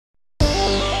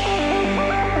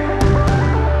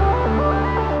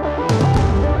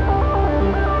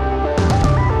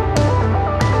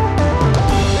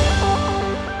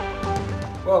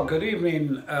good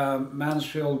evening,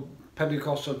 Mansfield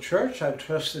Pentecostal Church. I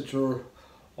trust that you're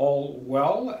all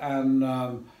well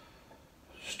and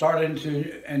starting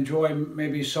to enjoy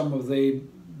maybe some of the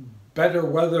better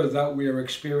weather that we are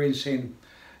experiencing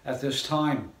at this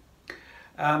time.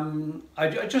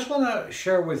 I just want to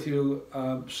share with you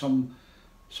some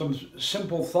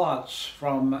simple thoughts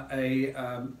from a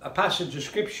passage of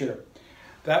Scripture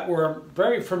that we're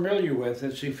very familiar with.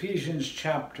 It's Ephesians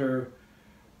chapter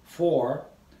 4,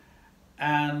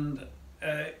 and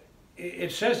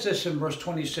it says this in verse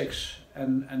 26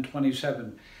 and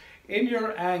 27. In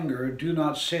your anger do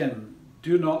not sin,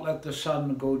 do not let the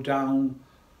sun go down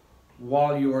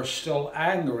while you are still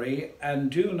angry,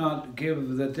 and do not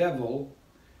give the devil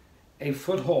a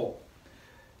foothold.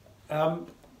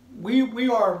 We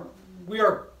are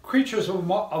creatures of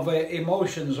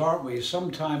emotions, aren't we?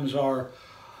 Sometimes our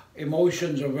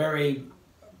emotions are very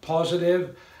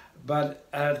positive, but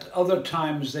at other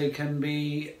times they can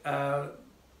be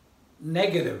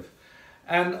negative.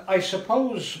 And I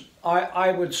suppose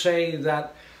I would say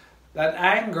that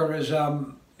anger is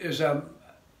a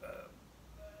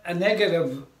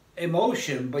negative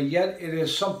emotion, but yet it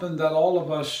is something that all of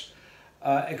us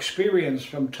experience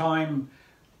from time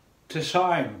to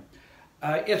time.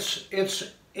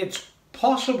 It's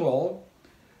possible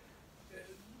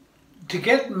to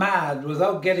get mad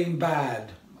without getting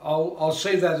bad. I'll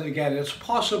say that again. It's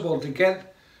possible to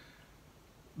get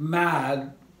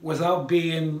mad without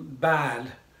being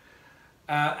bad.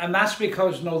 And that's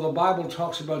because, the Bible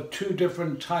talks about two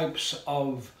different types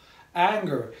of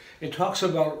anger. It talks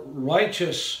about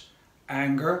righteous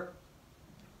anger,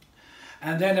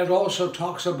 and then it also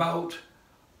talks about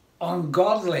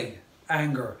ungodly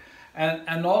anger.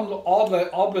 And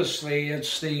obviously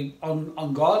it's the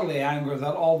ungodly anger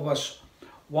that all of us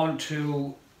want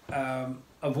to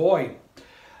avoid.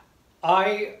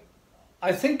 I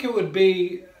think it would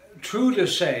be true to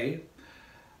say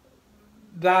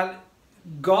that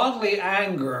godly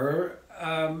anger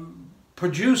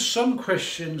produced some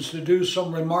Christians to do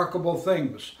some remarkable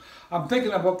things. I'm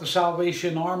thinking about the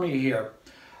Salvation Army here.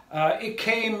 It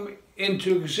came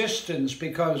into existence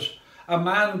because a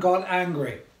man got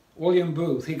angry. William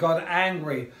Booth, he got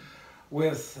angry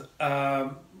with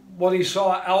what he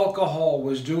saw alcohol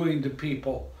was doing to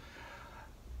people.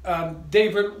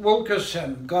 David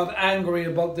Wilkerson got angry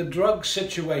about the drug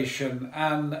situation,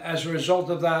 and as a result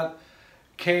of that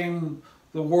came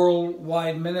the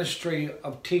worldwide ministry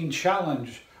of Teen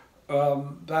Challenge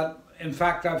that in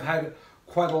fact I've had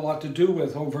quite a lot to do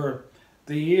with over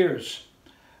the years.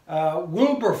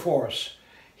 Wilberforce,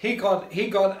 he got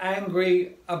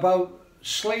angry about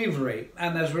slavery,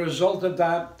 and as a result of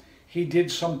that he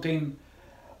did something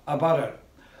about it.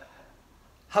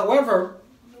 However,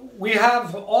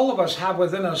 all of us have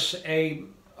within us a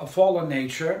fallen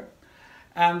nature,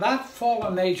 and that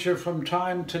fallen nature from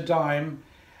time to time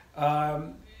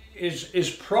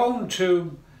is prone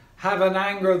to have an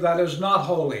anger that is not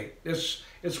holy.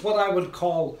 It's what I would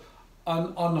call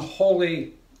an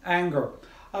unholy anger.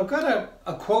 I've got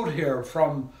a quote here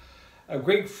from a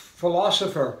Greek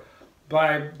philosopher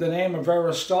by the name of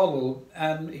Aristotle,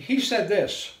 and he said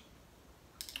this: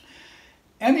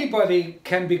 anybody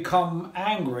can become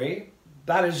angry,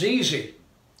 that is easy.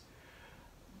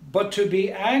 But to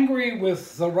be angry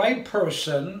with the right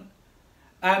person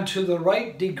and to the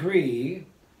right degree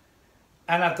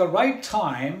and at the right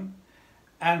time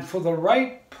and for the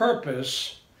right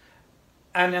purpose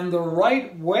and in the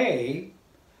right way,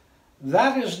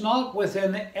 that is not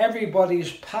within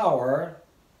everybody's power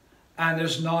and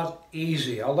is not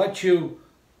easy. I'll let you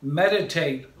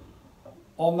meditate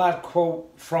on that quote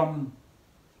from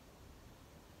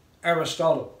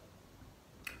Aristotle.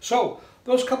 So,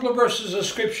 those couple of verses of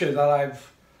Scripture that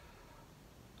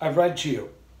I've read to you.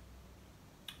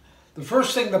 The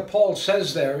first thing that Paul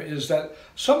says there is that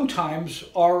sometimes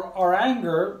our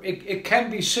anger, it can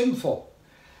be sinful.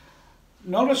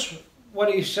 Notice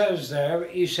what he says there.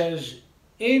 He says,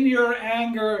 in your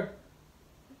anger,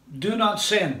 do not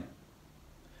sin.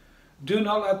 Do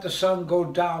not let the sun go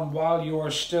down while you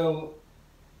are still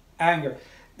angry.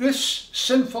 This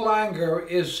sinful anger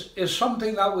is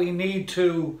something that we need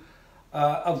to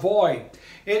avoid.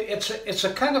 It's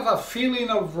a kind of a feeling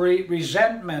of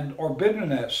resentment or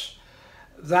bitterness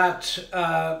that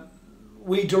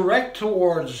we direct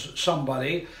towards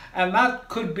somebody, and that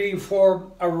could be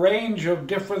for a range of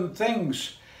different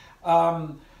things.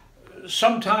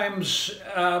 Sometimes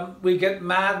we get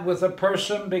mad with a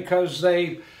person because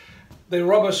they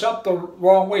rub us up the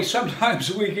wrong way.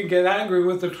 Sometimes we can get angry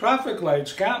with the traffic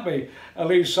lights, can't we? At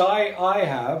least I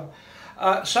have.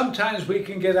 Sometimes we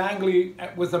can get angry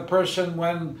with a person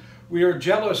when We are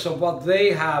jealous of what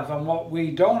they have and what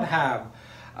we don't have.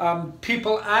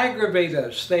 People aggravate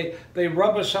us. They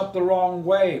rub us up the wrong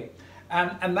way.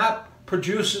 And that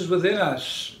produces within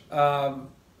us an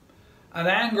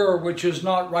anger which is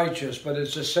not righteous, but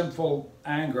it's a sinful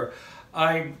anger.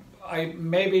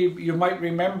 Maybe you might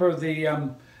remember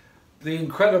the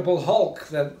Incredible Hulk.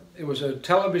 That it was a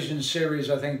television series,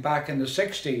 I think, back in the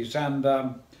 60s,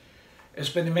 and it's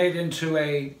been made into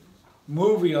a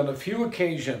movie on a few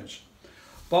occasions.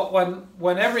 But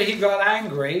whenever he got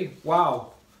angry,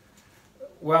 wow,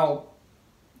 well,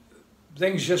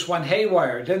 things just went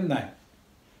haywire, didn't they?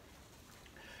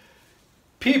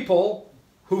 People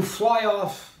who fly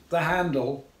off the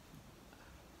handle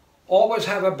always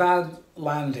have a bad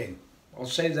landing. I'll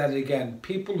say that again.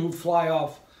 People who fly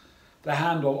off the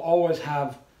handle always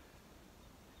have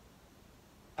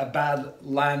a bad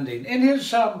landing. In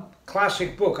his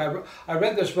classic book, I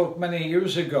read this book many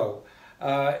years ago.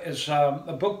 It's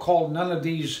a book called None of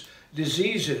These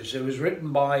Diseases. It was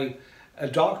written by a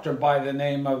doctor by the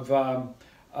name of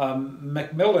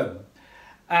McGlade.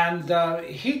 And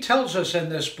he tells us in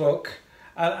this book,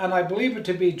 and I believe it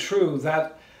to be true,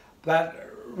 that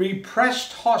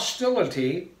repressed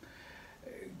hostility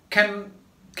can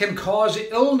cause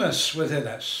illness within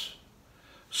us.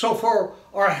 So for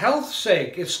our health's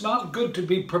sake, it's not good to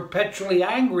be perpetually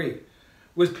angry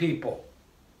with people.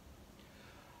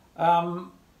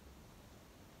 One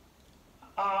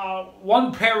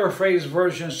paraphrase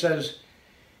version says,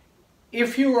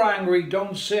 if you are angry,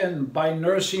 don't sin by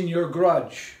nursing your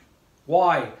grudge.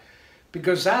 Why?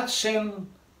 Because that sin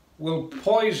will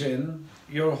poison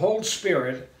your whole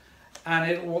spirit, and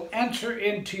it will enter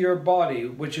into your body,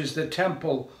 which is the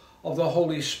temple of the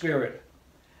Holy Spirit,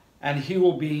 and he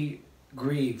will be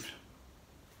grieved.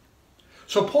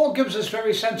 So Paul gives us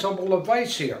very sensible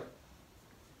advice here.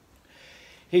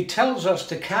 He tells us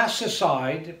to cast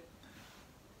aside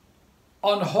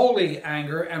unholy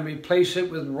anger and replace it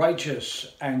with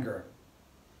righteous anger.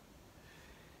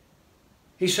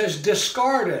 He says,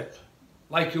 discard it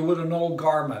like you would an old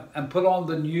garment and put on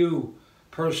the new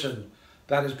person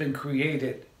that has been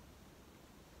created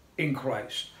in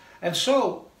Christ. And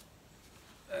so,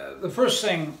 the first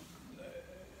thing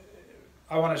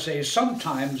I want to say is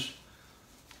sometimes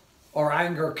our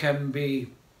anger can be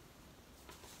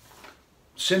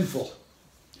sinful.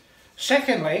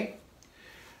 Secondly,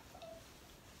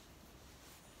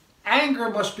 anger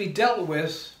must be dealt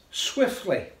with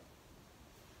swiftly.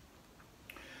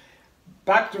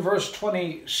 Back to verse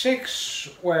 26,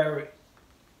 where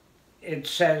it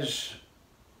says,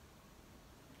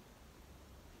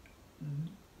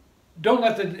 don't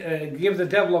let give the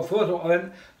devil a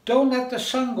foothold, don't let the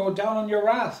sun go down on your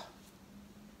wrath.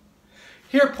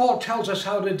 Here Paul tells us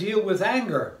how to deal with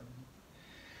anger.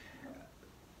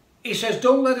 He says,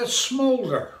 don't let it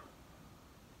smolder.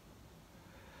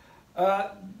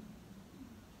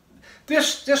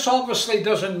 This obviously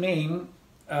doesn't mean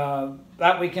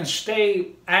that we can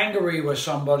stay angry with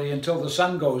somebody until the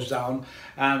sun goes down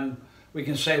and we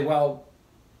can say, well,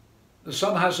 the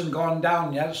sun hasn't gone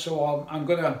down yet, so I'm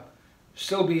going to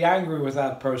still be angry with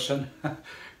that person.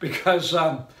 because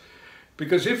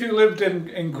if you lived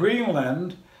in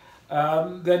Greenland,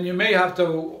 then you may have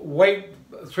to wait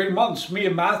 3 months. Me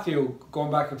and Matthew,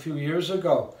 going back a few years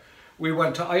ago, we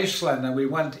went to Iceland, and we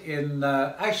went in,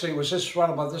 actually it was just around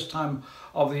about this time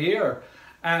of the year,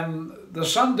 and the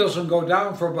sun doesn't go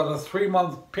down for about a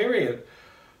 3-month period.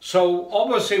 So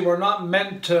obviously we're not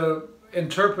meant to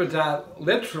interpret that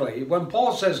literally. When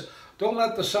Paul says, don't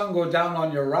let the sun go down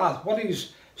on your wrath, what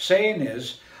he's saying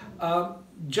is,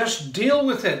 just deal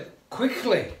with it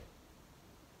quickly.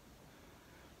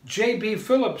 J.B.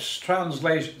 Phillips'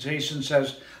 translation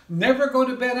says, never go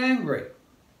to bed angry.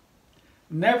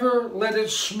 Never let it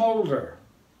smolder,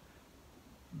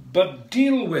 but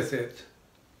deal with it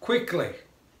quickly.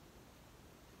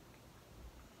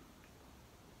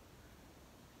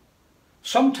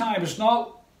 Sometimes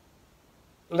not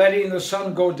letting the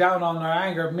sun go down on our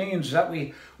anger means that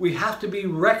we have to be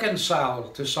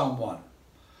reconciled to someone,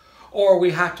 or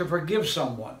we have to forgive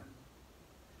someone.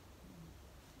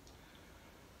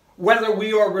 Whether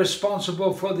we are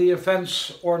responsible for the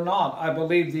offense or not, I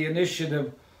believe the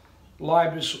initiative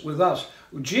lies with us.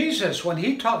 Jesus, when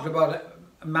he talked about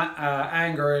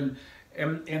anger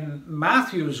in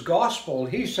Matthew's gospel,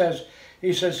 he says,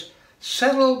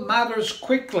 settle matters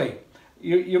quickly.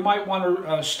 You might want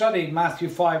to study Matthew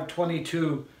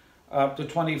 5:22 to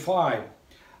 25.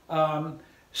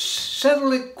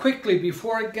 Settle it quickly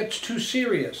before it gets too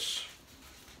serious.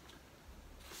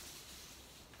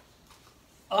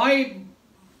 I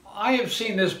have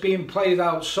seen this being played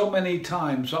out so many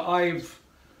times.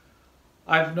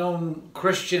 I've known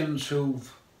Christians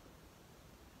who've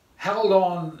held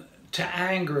on to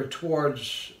anger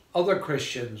towards other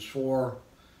Christians for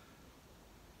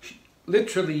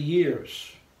literally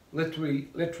years.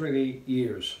 Literally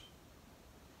years.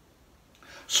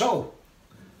 So,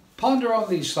 ponder on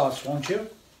these thoughts, won't you?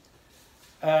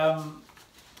 The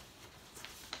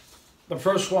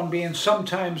first one being,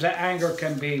 sometimes anger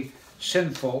can be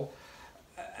sinful,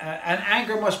 and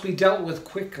anger must be dealt with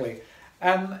quickly.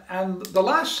 And the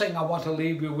last thing I want to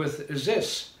leave you with is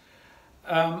this.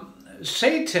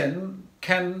 Satan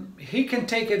can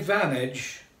take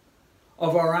advantage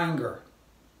of our anger.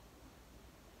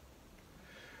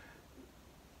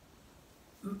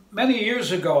 Many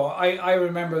years ago, I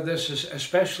remember this,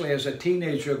 especially as a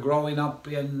teenager growing up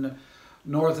in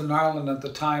Northern Ireland at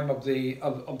the time of the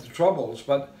Troubles.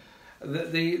 But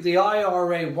the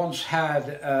IRA once had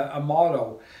a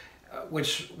motto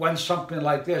which went something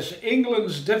like this: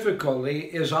 England's difficulty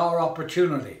is our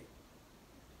opportunity.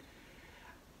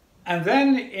 And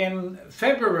then in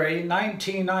February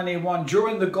 1991,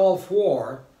 during the Gulf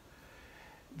War,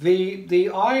 the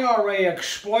IRA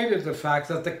exploited the fact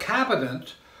that the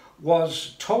cabinet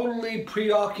was totally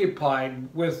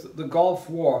preoccupied with the Gulf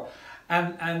War,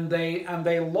 and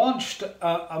they launched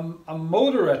a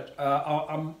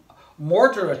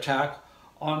mortar attack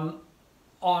on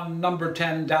number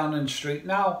 10 Downing Street.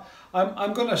 Now,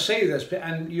 I'm going to say this,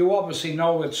 and you obviously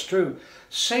know it's true.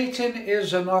 Satan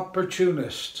is an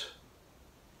opportunist.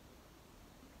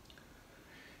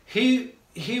 He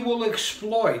will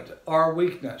exploit our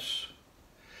weakness.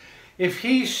 If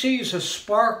he sees a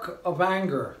spark of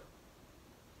anger,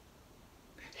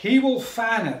 he will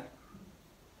fan it.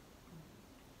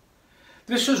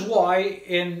 This is why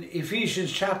in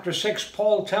Ephesians chapter 6,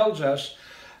 Paul tells us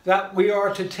that we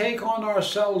are to take on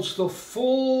ourselves the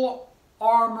full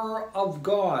armor of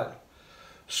God,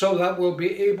 so that we'll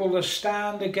be able to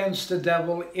stand against the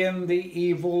devil in the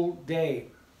evil day.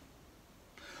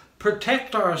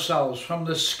 Protect ourselves from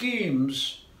the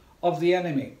schemes of the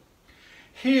enemy.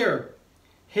 Here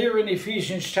in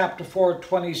Ephesians chapter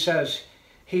 4:20 says,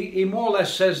 he more or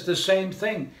less says the same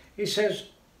thing. He says,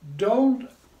 don't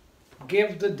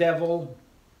give the devil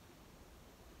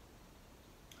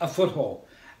a foothold.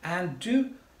 And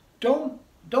don't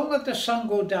let the sun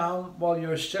go down while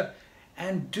you're still.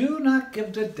 And do not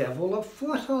give the devil a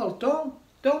foothold.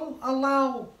 Don't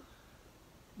allow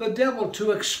the devil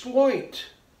to exploit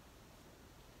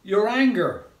your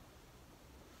anger.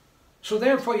 So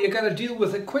therefore you got to deal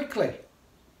with it quickly.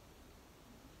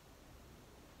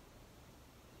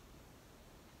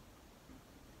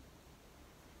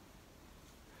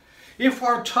 If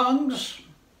our tongues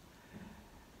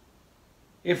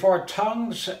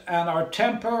and our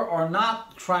temper are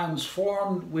not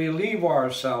transformed, we leave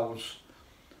ourselves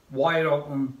wide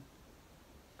open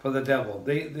for the devil.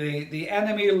 The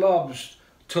enemy loves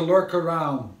to lurk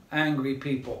around angry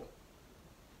people,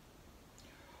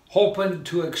 hoping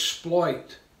to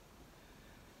exploit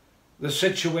the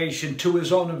situation to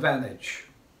his own advantage,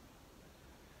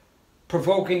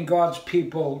 provoking God's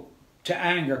people to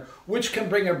anger, which can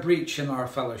bring a breach in our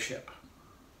fellowship.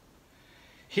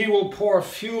 He will pour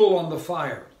fuel on the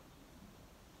fire.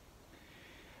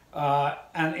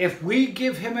 And if we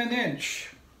give him an inch,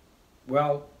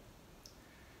 well,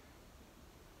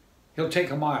 he'll take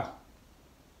a mile.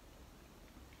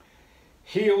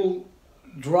 He'll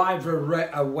drive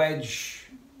a wedge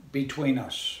between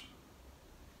us.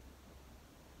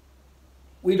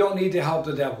 We don't need to help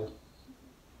the devil.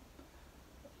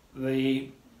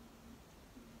 The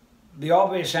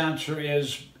obvious answer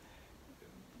is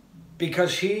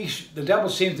because the devil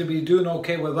seems to be doing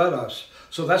okay without us,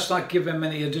 so let's not give him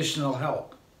any additional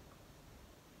help.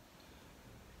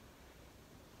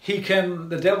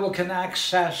 The devil can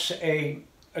access a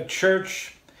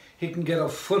church, he can get a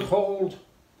foothold,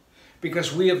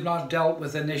 because we have not dealt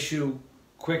with an issue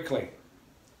quickly.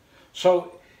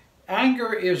 So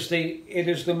anger is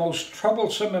the most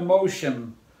troublesome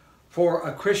emotion for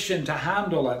a Christian to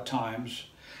handle at times,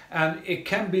 and it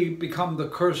can become the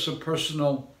curse of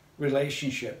personal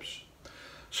relationships.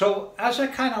 So as I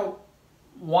kind of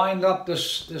wind up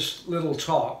this little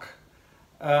talk,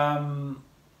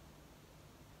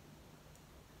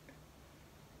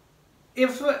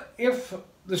 if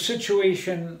the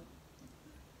situation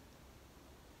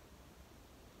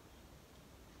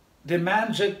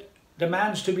demands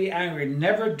to be angry,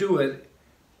 never do it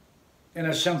in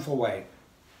a sinful way.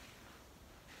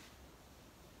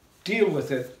 Deal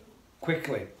with it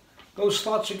quickly. Those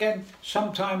thoughts again,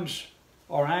 sometimes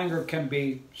our anger can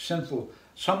be sinful.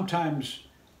 Sometimes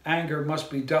anger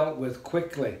must be dealt with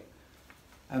quickly.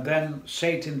 And then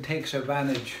Satan takes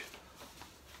advantage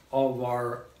of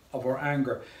our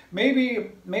anger.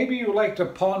 Maybe you'd like to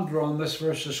ponder on this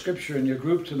verse of scripture in your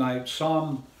group tonight,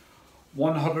 Psalm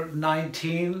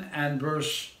 119 and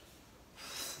verse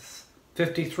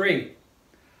 53.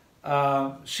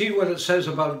 See what it says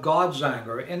about God's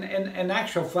anger. In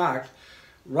actual fact,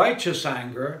 righteous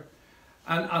anger,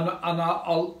 and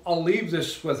I'll leave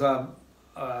this with a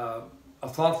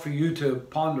thought for you to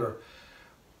ponder.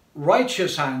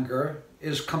 Righteous anger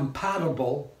is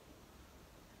compatible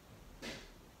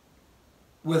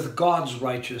with God's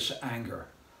righteous anger.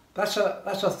 That's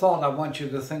a thought I want you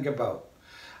to think about.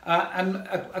 And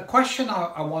a question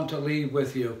I want to leave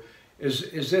with you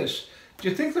is this. Do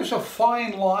you think there's a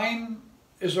fine line?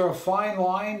 Is there a fine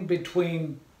line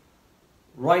between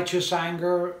righteous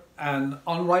anger and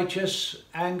unrighteous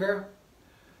anger?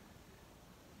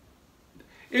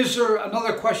 Is there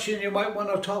another question you might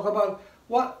want to talk about?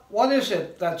 What is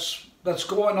it that's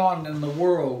going on in the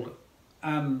world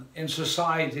and in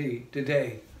society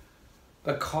today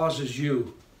that causes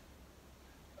you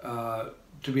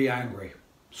to be angry?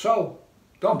 So,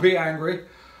 don't be angry.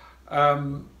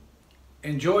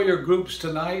 Enjoy your groups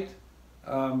tonight.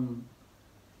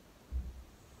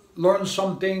 Learn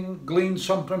something, glean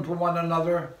something from one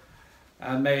another,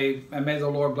 and may the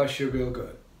Lord bless you real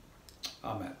good.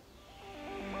 Amen.